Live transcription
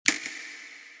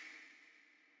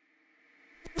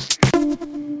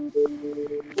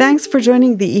Thanks for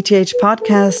joining the ETH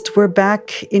podcast. We're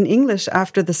back in English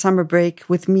after the summer break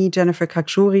with me, Jennifer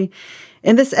Khakjouri.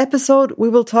 In this episode, we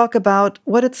will talk about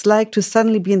what it's like to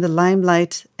suddenly be in the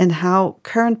limelight and how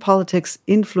current politics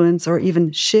influence or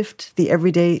even shift the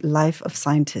everyday life of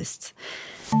scientists.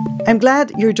 I'm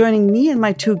glad you're joining me and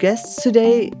my two guests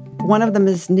today. One of them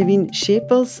is Nevin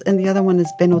Schepels and the other one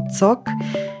is Benno Zok.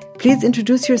 Please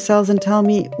introduce yourselves and tell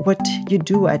me what you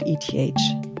do at ETH.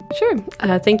 Sure.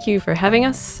 Thank you for having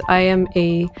us. I am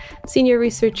a senior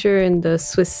researcher in the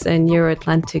Swiss and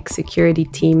Euro-Atlantic security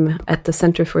team at the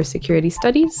Center for Security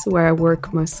Studies, where I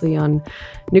work mostly on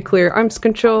nuclear arms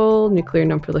control, nuclear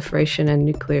non-proliferation, and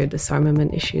nuclear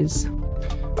disarmament issues.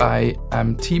 I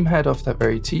am team head of that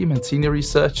very team and senior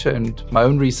researcher, and my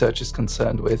own research is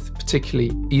concerned with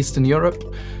particularly Eastern Europe,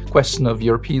 question of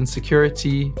European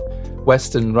security,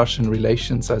 Western-Russian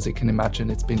relations. As you can imagine,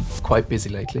 it's been quite busy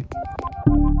lately.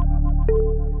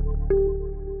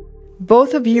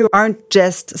 Both of you aren't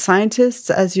just scientists,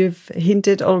 as you've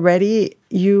hinted already.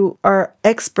 You are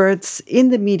experts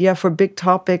in the media for big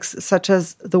topics such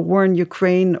as the war in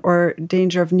Ukraine or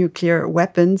danger of nuclear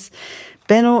weapons.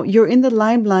 Benno, you're in the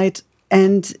limelight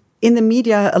and in the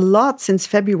media a lot since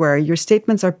February. Your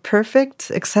statements are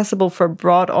perfect, accessible for a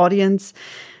broad audience.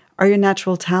 Are you a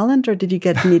natural talent or did you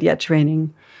get media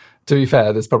training? To be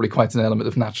fair, there's probably quite an element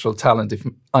of natural talent, if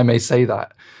I may say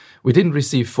that. We didn't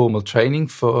receive formal training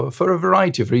for a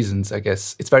variety of reasons, I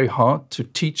guess. It's very hard to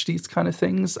teach these kind of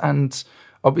things, and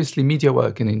obviously media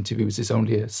work and interviews is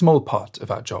only a small part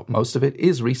of our job. Most of it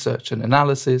is research and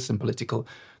analysis and political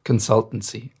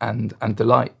consultancy and the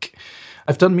like.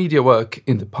 I've done media work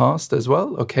in the past as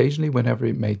well, occasionally whenever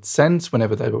it made sense,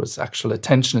 whenever there was actual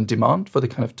attention and demand for the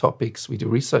kind of topics we do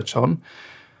research on.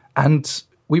 And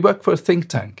we work for a think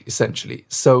tank, essentially.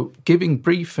 So giving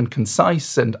brief and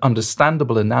concise and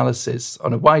understandable analysis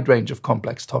on a wide range of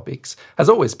complex topics has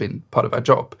always been part of our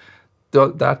job.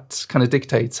 That kind of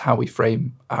dictates how we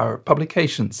frame our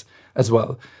publications as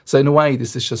well. So in a way,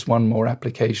 this is just one more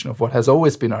application of what has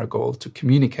always been our goal, to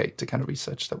communicate the kind of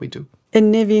research that we do.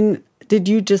 And Nevin, did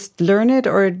you just learn it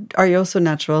or are you also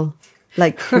natural?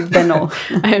 Like Benno?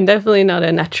 I am definitely not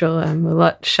a natural. I'm a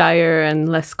lot shyer and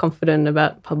less confident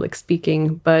about public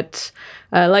speaking. But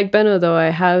like Benno, though, I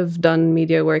have done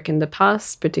media work in the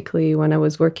past, particularly when I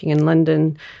was working in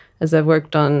London, as I've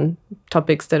worked on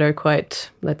topics that are quite,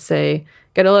 let's say,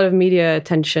 get a lot of media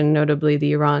attention, notably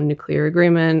the Iran nuclear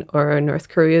agreement or North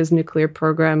Korea's nuclear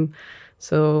program.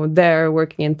 So there,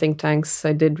 working in think tanks,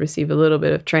 I did receive a little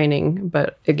bit of training.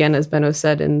 But again, as Benno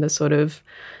said, in the sort of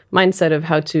mindset of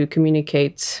how to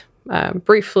communicate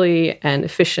briefly and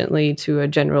efficiently to a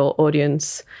general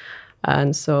audience.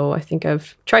 And so I think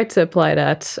I've tried to apply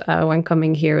that when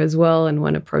coming here as well and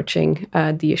when approaching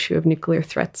the issue of nuclear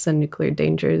threats and nuclear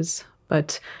dangers.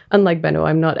 But unlike Benno,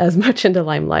 I'm not as much in the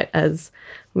limelight, as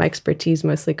my expertise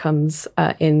mostly comes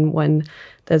in when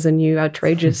there's a new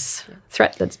outrageous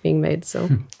threat that's being made. So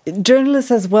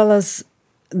journalists as well as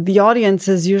the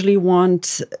audiences usually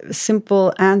want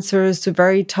simple answers to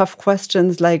very tough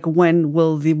questions like when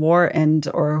will the war end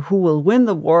or who will win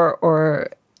the war or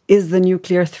is the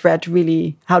nuclear threat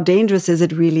really, how dangerous is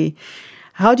it really?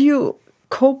 How do you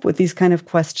cope with these kind of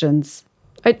questions?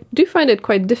 I do find it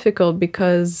quite difficult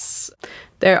because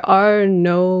there are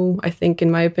no, I think,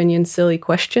 in my opinion, silly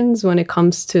questions when it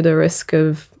comes to the risk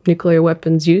of nuclear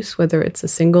weapons use, whether it's a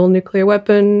single nuclear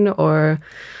weapon or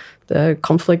the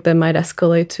conflict that might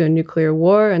escalate to a nuclear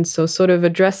war. And so sort of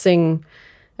addressing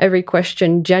every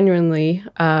question genuinely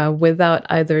without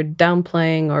either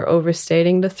downplaying or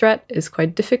overstating the threat is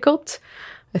quite difficult.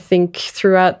 I think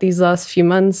throughout these last few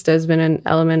months, there's been an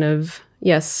element of,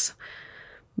 yes,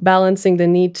 balancing the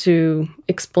need to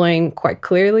explain quite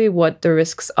clearly what the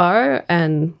risks are.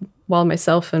 And while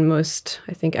myself and most,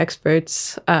 I think,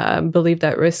 experts believe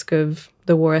that risk of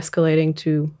the war escalating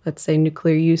to, let's say,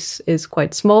 nuclear use is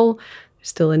quite small, there's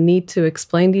still a need to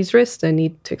explain these risks, a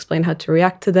need to explain how to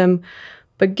react to them.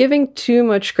 But giving too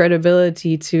much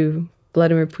credibility to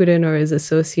Vladimir Putin or his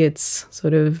associates'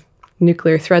 sort of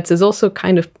nuclear threats is also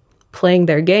kind of playing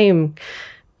their game.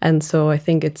 And so I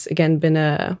think it's, again, been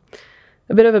a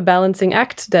bit of a balancing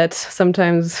act that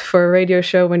sometimes for a radio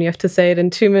show, when you have to say it in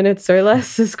 2 minutes or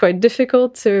less, is quite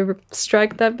difficult to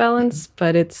strike that balance.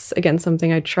 But it's, again,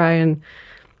 something I try and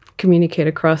communicate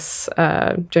across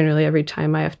generally every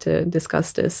time I have to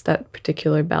discuss that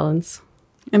particular balance.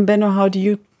 And Benno, how do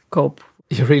you cope?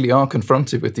 You really are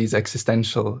confronted with these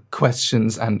existential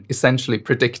questions and essentially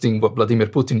predicting what Vladimir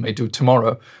Putin may do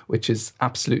tomorrow, which is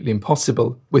absolutely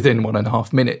impossible within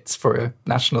 1.5 minutes for a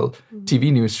national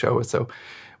TV news show or so,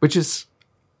 which is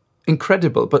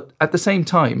incredible. But at the same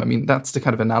time, I mean, that's the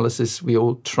kind of analysis we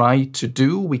all try to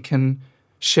do. We can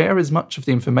share as much of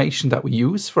the information that we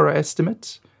use for our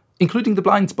estimate, including the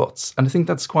blind spots. And I think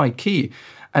that's quite key.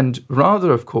 And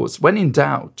rather, of course, when in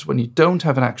doubt, when you don't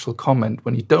have an actual comment,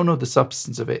 when you don't know the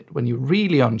substance of it, when you're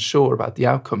really unsure about the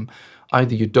outcome,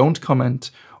 either you don't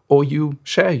comment or you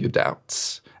share your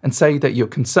doubts and say that you're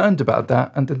concerned about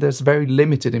that and that there's very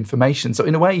limited information. So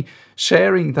in a way,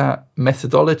 sharing that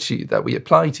methodology that we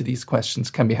apply to these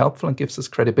questions can be helpful and gives us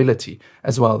credibility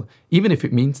as well, even if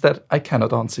it means that I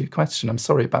cannot answer your question. I'm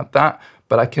sorry about that,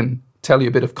 but I can tell you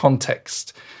a bit of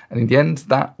context. And in the end,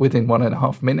 that within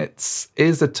 1.5 minutes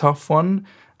is a tough one.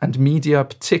 And media,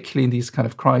 particularly in these kind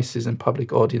of crises and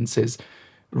public audiences,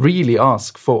 really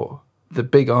ask for the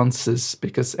big answers,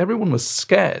 because everyone was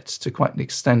scared to quite an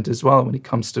extent as well when it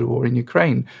comes to the war in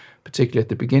Ukraine, particularly at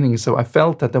the beginning. So I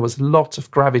felt that there was a lot of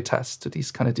gravitas to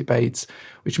these kind of debates,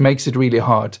 which makes it really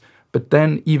hard. But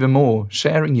then even more,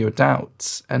 sharing your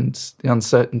doubts and the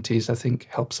uncertainties, I think,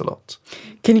 helps a lot.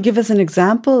 Can you give us an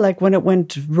example, like when it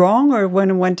went wrong or when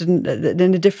it went in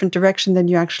a different direction than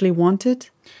you actually wanted?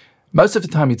 Most of the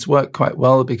time it's worked quite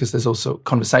well, because there's also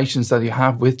conversations that you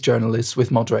have with journalists,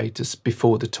 with moderators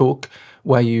before the talk,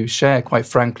 where you share quite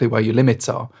frankly where your limits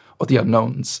are or the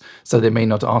unknowns, so they may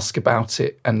not ask about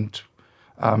it. And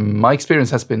my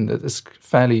experience has been that there's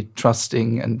fairly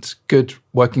trusting and good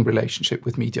working relationship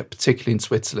with media, particularly in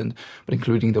Switzerland, but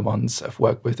including the ones I've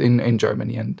worked with in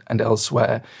Germany and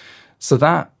elsewhere. So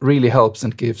that really helps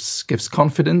and gives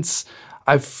confidence.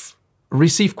 I've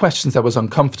received questions I was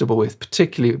uncomfortable with,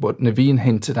 particularly what Naveen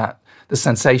hinted at, the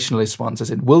sensationalist ones,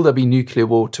 as in, will there be nuclear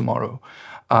war tomorrow?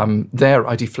 There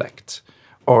I deflect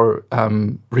or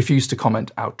refuse to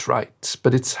comment outright.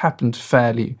 But it's happened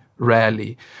fairly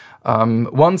rarely.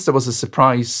 Once there was a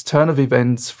surprise turn of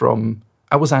events from,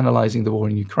 I was analysing the war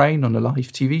in Ukraine on a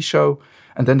live TV show,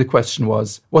 and then the question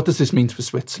was, what does this mean for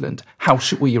Switzerland? How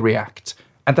should we react?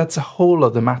 And that's a whole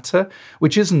other matter,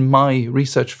 which isn't my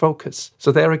research focus.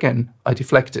 So there again, I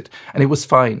deflected, and it was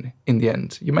fine in the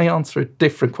end. You may answer a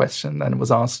different question than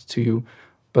was asked to you,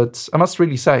 but I must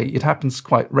really say it happens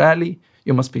quite rarely.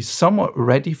 You must be somewhat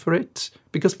ready for it,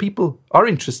 because people are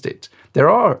interested. There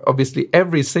are, obviously,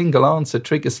 every single answer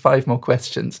triggers 5 more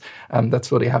questions.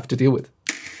 That's what you have to deal with.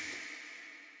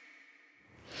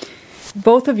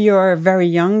 Both of you are very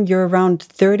young. You're around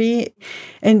 30.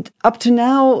 And up to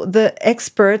now, the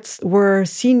experts were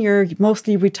senior,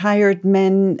 mostly retired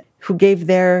men who gave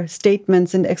their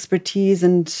statements and expertise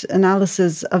and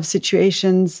analysis of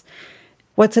situations.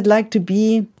 What's it like to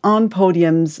be on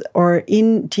podiums or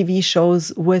in TV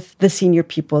shows with the senior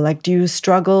people? Like, do you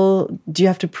struggle? Do you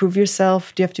have to prove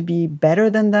yourself? Do you have to be better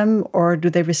than them? Or do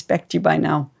they respect you by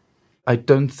now? I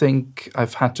don't think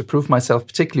I've had to prove myself,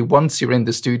 particularly once you're in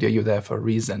the studio, you're there for a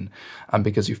reason,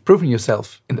 because you've proven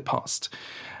yourself in the past.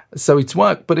 So it's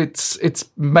worked, but it's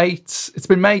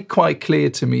been made quite clear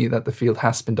to me that the field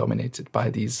has been dominated by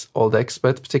these old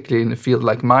experts, particularly in a field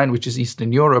like mine, which is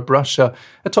Eastern Europe, Russia,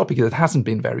 a topic that hasn't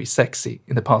been very sexy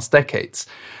in the past decades.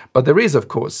 But there is, of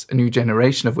course, a new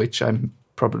generation of which I'm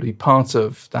probably part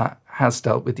of that has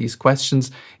dealt with these questions.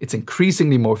 It's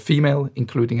increasingly more female,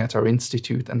 including at our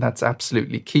institute, and that's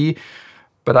absolutely key.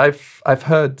 But I've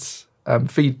heard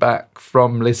feedback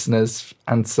from listeners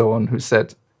and so on who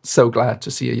said, so glad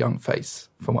to see a young face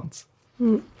for once.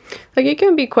 Like, it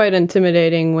can be quite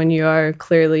intimidating when you are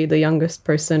clearly the youngest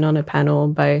person on a panel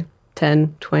by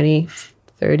 10, 20,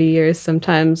 30 years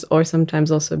sometimes, or sometimes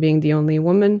also being the only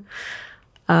woman.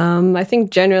 I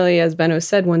think generally, as Benno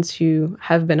said, once you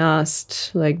have been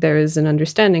asked, like, there is an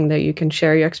understanding that you can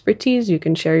share your expertise, you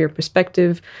can share your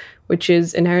perspective, which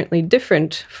is inherently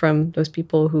different from those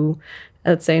people who,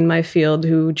 let's say in my field,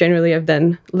 who generally have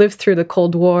then lived through the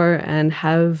Cold War and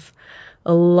have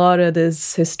a lot of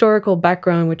this historical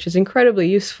background, which is incredibly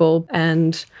useful.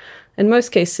 And in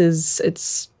most cases,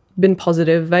 it's been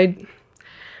positive.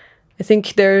 I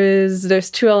think there's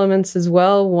 2 elements as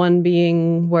well. One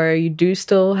being where you do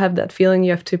still have that feeling you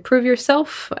have to prove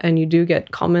yourself, and you do get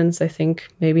comments. I think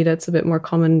maybe that's a bit more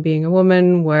common being a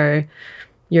woman, where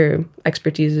your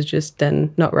expertise is just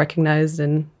then not recognized,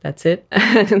 and that's it.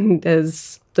 And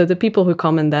as the people who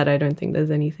comment that, I don't think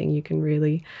there's anything you can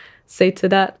really say to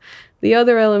that. The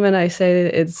other element I say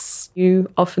is you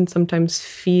often sometimes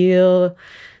feel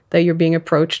that you're being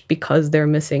approached because they're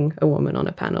missing a woman on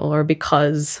a panel, or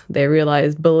because they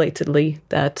realize belatedly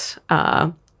that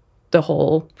the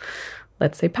whole,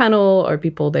 let's say, panel or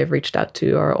people they've reached out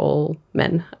to are all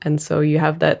men. And so you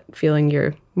have that feeling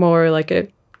you're more like a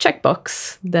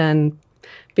checkbox than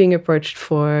being approached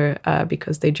for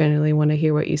because they genuinely want to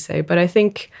hear what you say. But I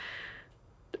think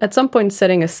at some point,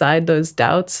 setting aside those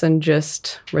doubts and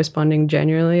just responding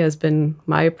genuinely has been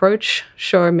my approach.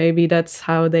 Sure, maybe that's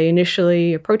how they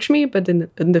initially approach me, but in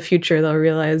the future, they'll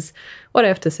realize what I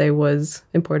have to say was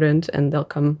important, and they'll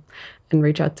come and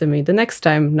reach out to me the next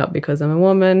time, not because I'm a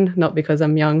woman, not because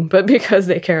I'm young, but because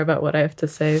they care about what I have to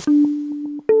say.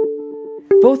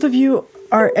 Both of you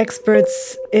are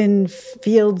experts in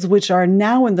fields which are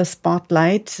now in the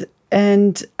spotlight.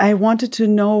 And I wanted to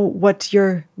know what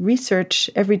your research,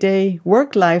 everyday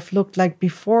work life looked like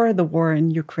before the war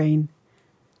in Ukraine.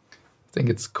 I think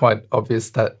it's quite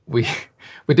obvious that we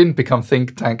didn't become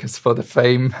think tankers for the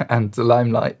fame and the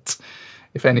limelight.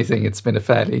 If anything, it's been a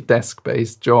fairly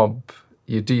desk-based job.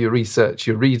 You do your research,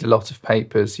 you read a lot of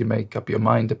papers, you make up your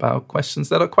mind about questions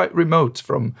that are quite remote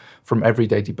from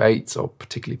everyday debates or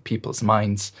particularly people's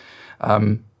minds.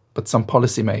 But some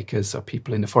policymakers or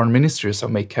people in the foreign ministry or so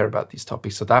may care about these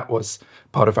topics. So that was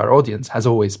part of our audience, has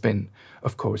always been,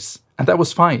 of course. And that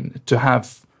was fine to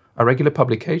have our regular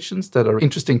publications that are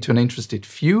interesting to an interested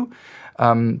few,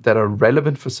 that are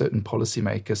relevant for certain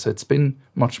policymakers. So it's been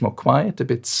much more quiet, a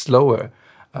bit slower,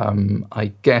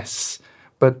 I guess.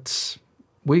 But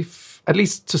we've, at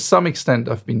least to some extent,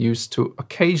 I've been used to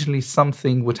occasionally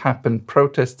something would happen,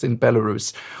 protests in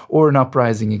Belarus or an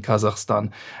uprising in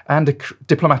Kazakhstan and a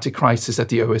diplomatic crisis at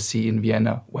the OSCE in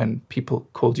Vienna when people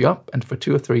called you up. And for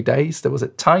 2 or 3 days, there was a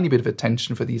tiny bit of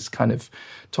attention for these kind of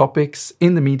topics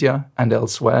in the media and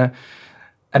elsewhere.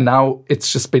 And now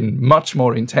it's just been much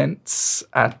more intense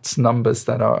at numbers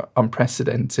that are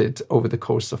unprecedented over the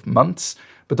course of months.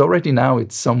 But already now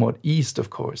it's somewhat eased, of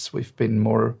course.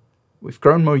 We've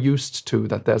grown more used to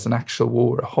that there's an actual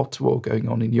war, a hot war going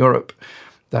on in Europe,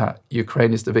 that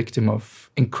Ukraine is the victim of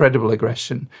incredible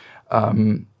aggression.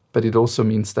 But it also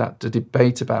means that the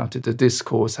debate about it, the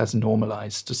discourse has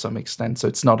normalized to some extent. So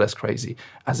it's not as crazy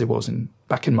as it was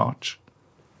back in March.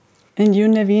 And you,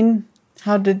 Naveen,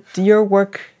 how did your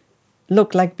work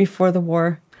look like before the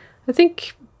war? I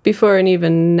think before and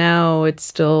even now, it's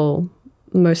still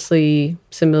mostly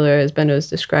similar as Benno's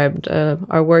described.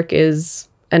 Our work is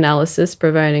analysis,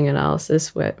 providing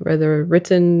analysis, whether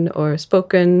written or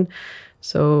spoken.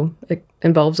 So it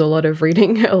involves a lot of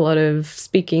reading, a lot of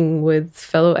speaking with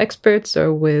fellow experts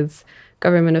or with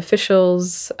government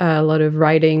officials, a lot of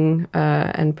writing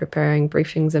and preparing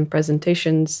briefings and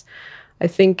presentations. I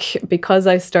think because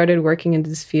I started working in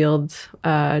this field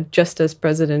just as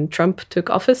President Trump took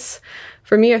office,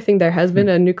 for me, I think there has been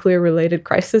a nuclear-related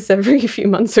crisis every few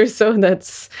months or so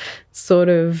that's sort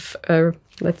of,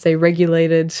 let's say,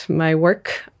 regulated my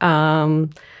work.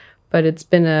 But it's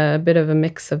been a bit of a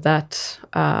mix of that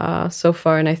so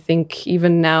far. And I think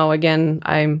even now, again,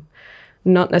 I'm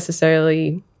not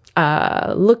necessarily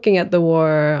looking at the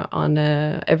war on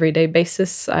an everyday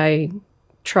basis. I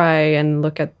try and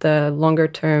look at the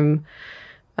longer-term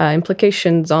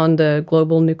implications on the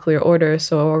global nuclear order.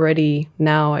 So already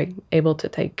now I'm able to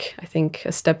take, I think,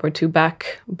 a step or two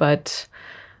back. But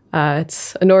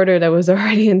it's an order that was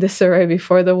already in disarray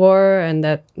before the war, and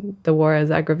that the war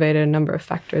has aggravated a number of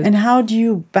factors. And how do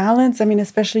you balance, I mean,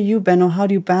 especially you, Benno, how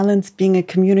do you balance being a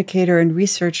communicator and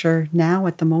researcher now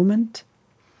at the moment?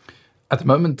 At the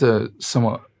moment, the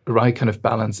somewhat right kind of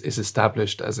balance is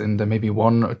established, as in there may be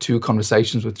 1 or 2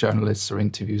 conversations with journalists or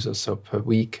interviews or so per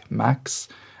week max,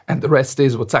 and the rest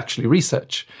is what's actually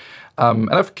research. And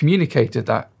I've communicated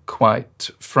that quite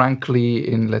frankly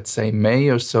in, let's say, May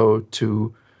or so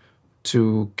to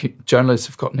journalists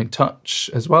who've gotten in touch,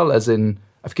 as well as in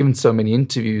I've given so many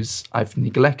interviews, I've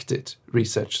neglected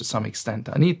research to some extent.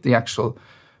 I need the actual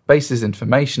basis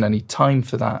information. I need time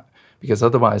for that, because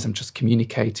otherwise I'm just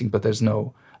communicating, but there's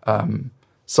no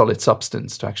solid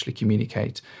substance to actually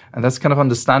communicate. And that's kind of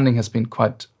understanding has been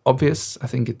quite obvious. I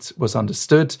think it was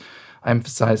understood. I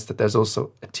emphasized that there's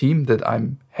also a team that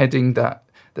I'm heading, that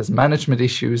there's management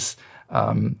issues,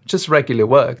 just regular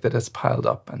work that has piled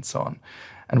up and so on.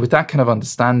 And with that kind of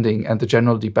understanding and the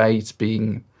general debate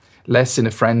being less in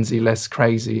a frenzy, less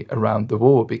crazy around the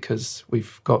war, because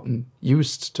we've gotten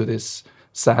used to this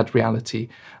sad reality,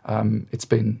 it's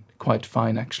been quite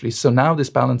fine, actually. So now this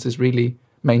balance is really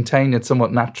maintained and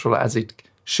somewhat natural, as it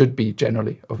should be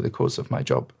generally over the course of my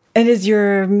job. And is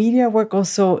your media work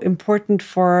also important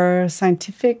for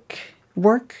scientific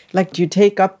work? Like, do you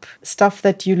take up stuff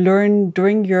that you learn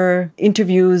during your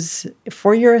interviews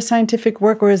for your scientific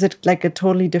work, or is it like a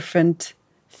totally different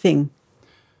thing?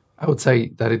 I would say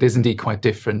that it is indeed quite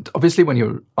different. Obviously, when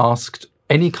you're asked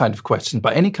any kind of question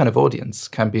by any kind of audience,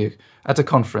 can be at a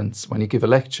conference, when you give a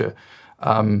lecture,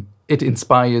 it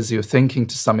inspires your thinking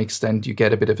to some extent. You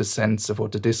get a bit of a sense of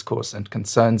what the discourse and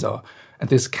concerns are. And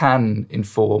this can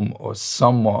inform or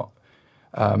somewhat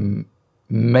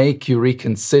make you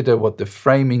reconsider what the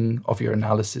framing of your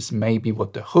analysis may be,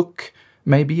 what the hook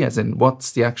may be, as in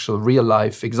what's the actual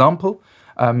real-life example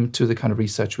to the kind of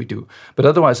research we do. But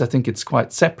otherwise, I think it's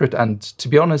quite separate. And to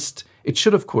be honest, it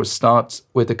should, of course, start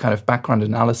with the kind of background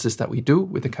analysis that we do,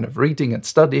 with the kind of reading and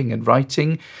studying and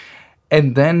writing.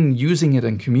 And then using it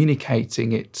and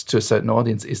communicating it to a certain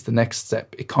audience is the next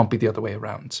step. It can't be the other way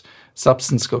around.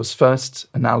 Substance goes first,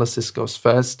 analysis goes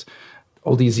first.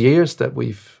 All these years that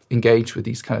we've engaged with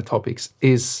these kind of topics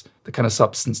is the kind of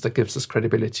substance that gives us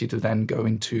credibility to then go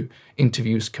into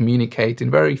interviews, communicate in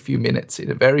very few minutes,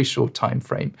 in a very short time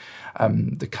frame,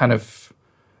 the kind of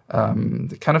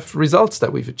results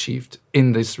that we've achieved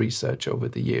in this research over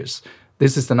the years.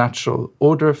 This is the natural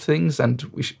order of things, and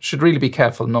we should really be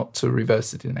careful not to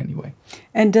reverse it in any way.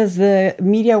 And does the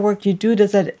media work you do,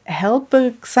 does that help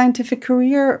a scientific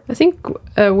career? I think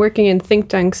working in think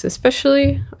tanks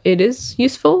especially, it is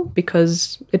useful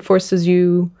because it forces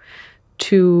you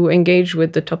to engage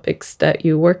with the topics that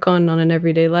you work on an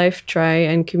everyday life, try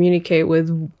and communicate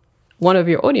with one of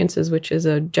your audiences, which is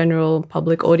a general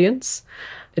public audience.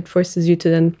 It forces you to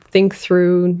then think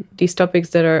through these topics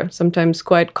that are sometimes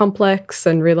quite complex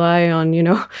and rely on,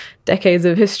 decades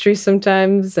of history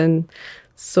sometimes, and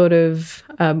sort of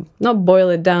not boil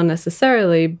it down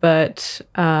necessarily, but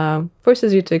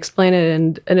forces you to explain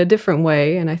it in a different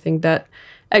way. And I think that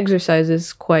exercise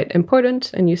is quite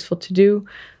important and useful to do.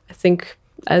 I think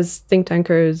as think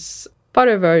tankers, part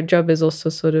of our job is also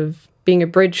sort of being a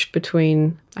bridge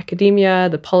between academia,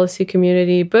 the policy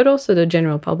community, but also the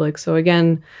general public. So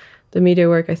again, the media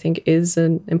work, I think, is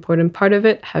an important part of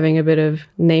it. Having a bit of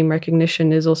name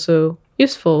recognition is also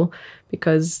useful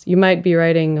because you might be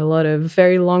writing a lot of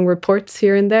very long reports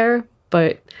here and there,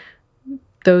 but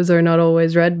those are not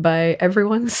always read by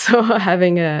everyone. So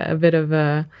having a bit of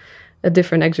a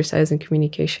different exercise in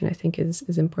communication, I think,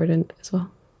 is important as well.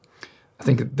 I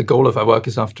think the goal of our work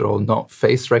is, after all, not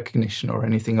face recognition or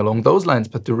anything along those lines,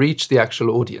 but to reach the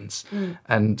actual audience.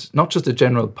 And not just the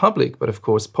general public, but of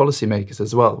course policymakers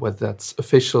as well, whether that's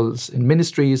officials in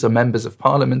ministries or members of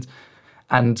parliament.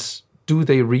 And do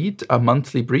they read our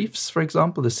monthly briefs, for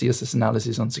example, the CSS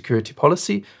analysis on security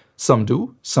policy? Some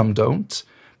do, some don't.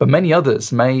 But many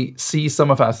others may see some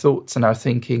of our thoughts and our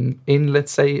thinking in,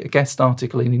 let's say, a guest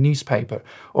article in a newspaper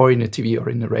or in a TV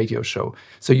or in a radio show.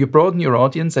 So you broaden your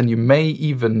audience, and you may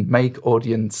even make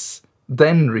audience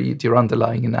then read your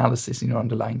underlying analysis in your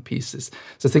underlying pieces.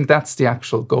 So I think that's the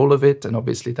actual goal of it. And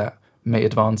obviously that may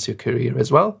advance your career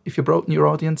as well if you broaden your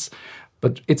audience.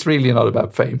 But it's really not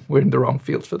about fame. We're in the wrong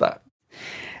field for that.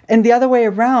 And the other way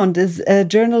around, is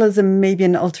journalism maybe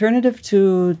an alternative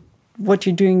to what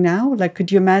you're doing now? Like,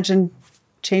 could you imagine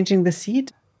changing the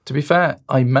seat? To be fair,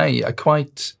 I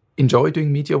quite enjoy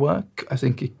doing media work. I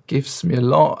think it gives me a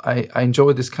lot. I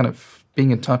enjoy this kind of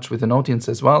being in touch with an audience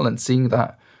as well, and seeing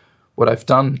that what I've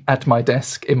done at my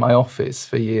desk in my office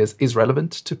for years is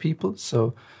relevant to people.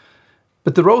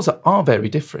 But the roles are very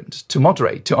different. To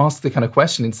moderate, to ask the kind of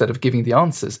question instead of giving the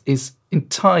answers is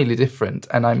entirely different.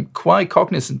 And I'm quite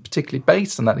cognizant, particularly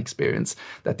based on that experience,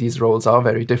 that these roles are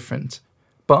very different.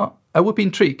 But I would be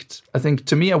intrigued. I think,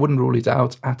 to me, I wouldn't rule it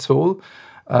out at all.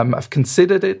 I've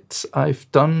considered it. I've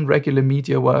done regular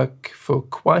media work for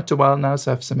quite a while now,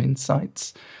 so I have some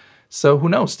insights. So who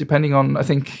knows, depending on, I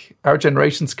think, our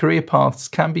generation's career paths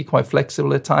can be quite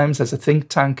flexible at times. As a think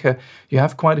tanker, you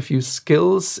have quite a few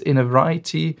skills in a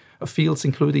variety of fields,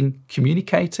 including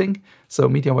communicating. So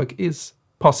media work is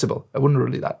possible. I wouldn't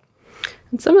rule it out.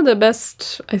 And some of the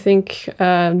best, I think,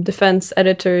 defense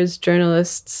editors,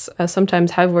 journalists, sometimes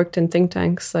have worked in think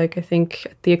tanks. Like, I think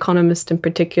The Economist in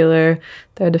particular,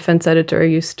 their defense editor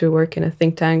used to work in a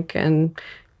think tank, and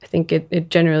I think it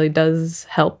generally does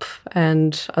help.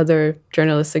 And other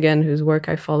journalists, again, whose work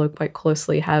I follow quite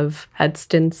closely, have had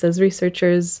stints as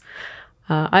researchers.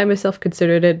 I myself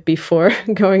considered it before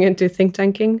going into think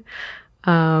tanking,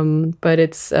 but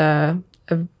it's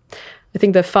I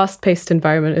think the fast-paced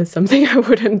environment is something I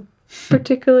wouldn't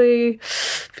particularly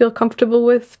feel comfortable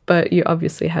with, but you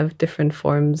obviously have different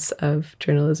forms of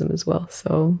journalism as well.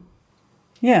 So,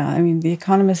 yeah, I mean, The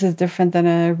Economist is different than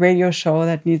a radio show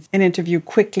that needs an interview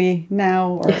quickly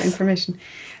now or information.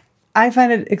 I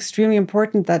find it extremely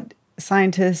important that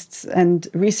scientists and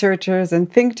researchers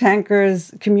and think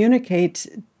tankers communicate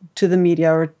to the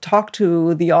media or talk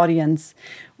to the audience.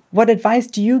 What advice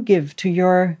do you give to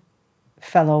your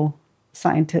fellow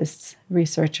scientists,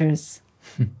 researchers?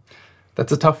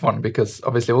 That's a tough one, because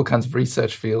obviously all kinds of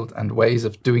research field and ways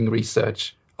of doing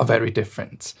research are very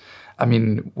different. I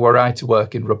mean, were I to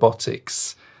work in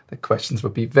robotics, the questions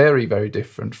would be very, very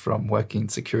different from working in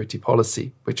security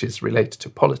policy, which is related to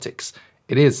politics.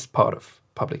 It is part of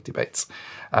public debates.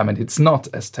 And it's not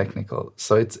as technical.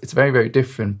 So it's very, very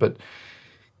different. But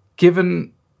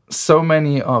given so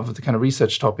many of the kind of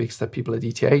research topics that people at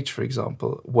ETH, for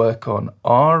example, work on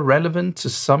are relevant to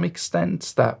some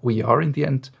extent, that we are in the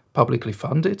end publicly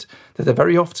funded, that there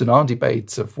very often are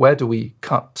debates of where do we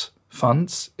cut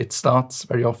funds. It starts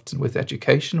very often with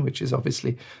education, which is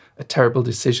obviously a terrible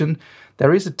decision.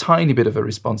 There is a tiny bit of a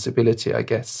responsibility, I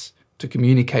guess, to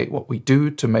communicate what we do,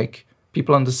 to make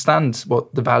people understand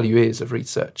what the value is of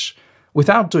research.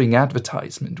 Without doing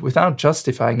advertisement, without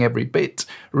justifying every bit,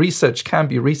 research can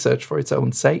be research for its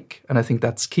own sake, and I think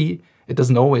that's key. It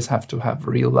doesn't always have to have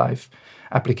real-life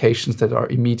applications that are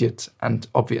immediate and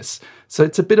obvious. So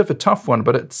it's a bit of a tough one,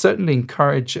 but I'd certainly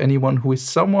encourage anyone who is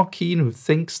somewhat keen, who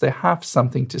thinks they have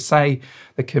something to say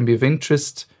that can be of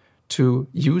interest, to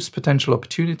use potential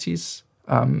opportunities,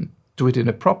 do it in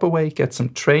a proper way, get some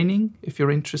training if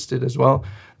you're interested as well.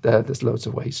 There's loads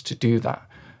of ways to do that.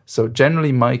 So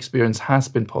generally, my experience has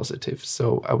been positive.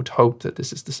 So I would hope that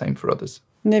this is the same for others.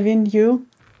 Nevin, you?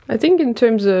 I think in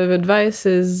terms of advice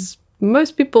is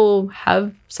most people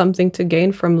have something to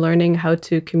gain from learning how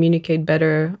to communicate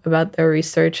better about their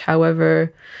research,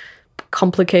 however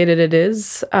complicated it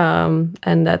is. And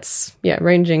that's,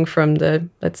 ranging from the,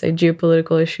 let's say,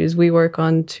 geopolitical issues we work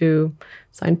on to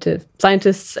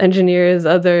scientists, engineers,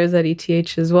 others at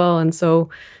ETH as well. And so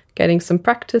getting some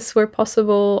practice where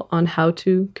possible on how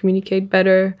to communicate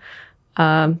better,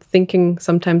 thinking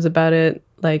sometimes about it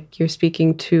like you're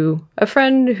speaking to a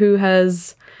friend who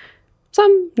has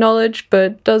some knowledge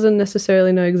but doesn't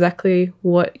necessarily know exactly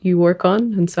what you work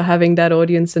on. And so having that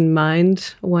audience in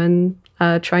mind when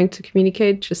trying to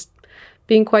communicate, just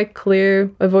being quite clear,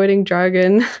 avoiding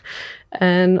jargon,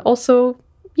 and also,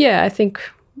 I think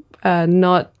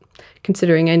not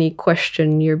considering any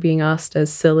question you're being asked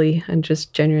as silly and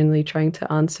just genuinely trying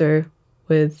to answer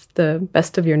with the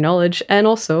best of your knowledge. And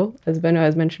also, as Benno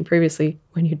has mentioned previously,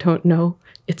 when you don't know,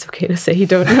 it's okay to say you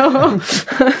don't know.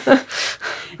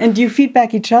 And do you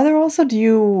feedback each other also? Do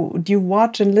you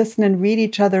watch and listen and read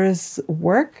each other's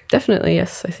work? Definitely,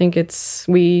 yes. I think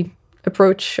we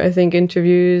approach,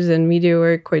 interviews and media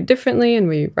work quite differently, and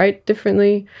we write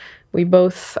differently. We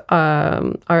both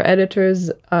are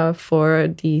editors for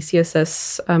the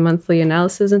CSS monthly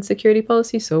analysis and security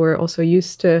policy, so we're also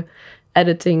used to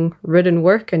editing written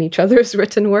work and each other's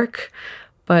written work.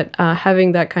 But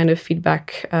having that kind of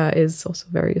feedback is also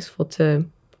very useful to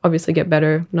obviously get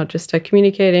better, not just at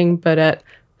communicating, but at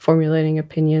formulating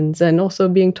opinions, and also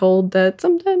being told that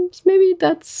sometimes maybe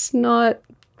that's not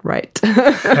right.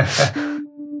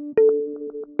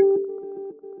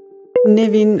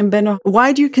 Nevin and Benno,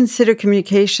 why do you consider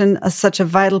communication as such a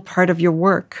vital part of your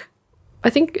work? I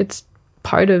think it's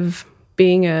part of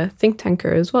being a think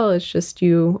tanker as well. It's just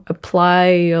you apply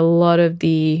a lot of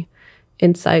the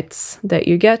insights that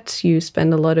you get. You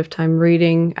spend a lot of time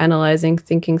reading, analyzing,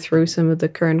 thinking through some of the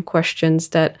current questions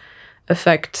that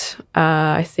affect,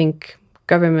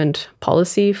 government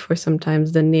policy for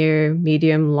sometimes the near,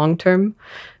 medium, long term,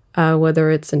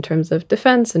 whether it's in terms of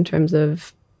defense, in terms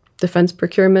of defense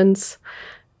procurements,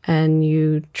 and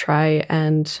you try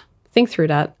and think through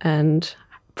that and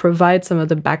provide some of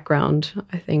the background,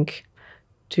 I think,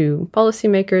 to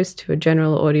policymakers, to a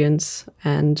general audience.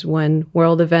 And when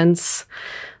world events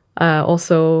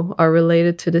also are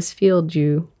related to this field,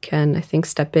 you can, I think,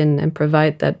 step in and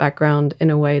provide that background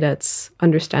in a way that's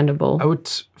understandable. I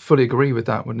would fully agree with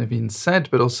that, what Nevin said,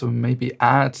 but also maybe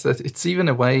add that it's even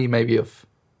a way maybe of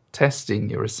testing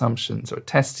your assumptions, or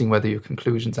testing whether your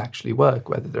conclusions actually work,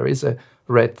 whether there is a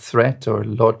red thread or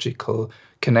logical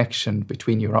connection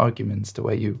between your arguments, the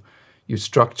way you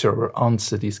structure or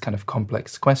answer these kind of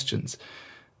complex questions.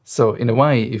 So in a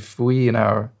way, if we in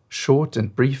our short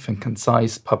and brief and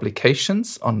concise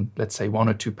publications on, let's say, 1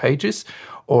 or 2 pages,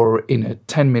 or in a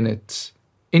 10-minute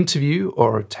interview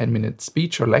or a 10-minute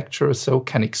speech or lecture or so,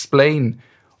 can explain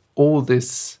all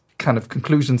this kind of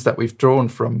conclusions that we've drawn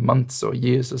from months or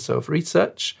years or so of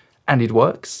research, and it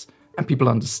works, and people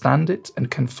understand it and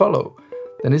can follow,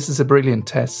 then this is a brilliant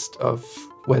test of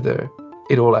whether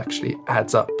it all actually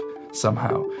adds up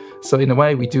somehow. So in a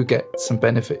way, we do get some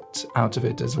benefit out of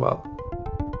it as well.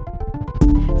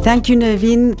 Thank you,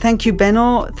 Nevin. Thank you,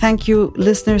 Benno. Thank you,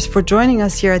 listeners, for joining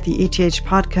us here at the ETH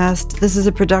podcast. This is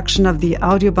a production of the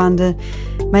Audiobande.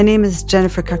 My name is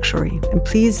Jennifer Kakshori, and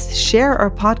please share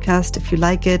our podcast if you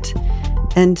like it,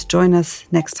 and join us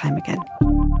next time again.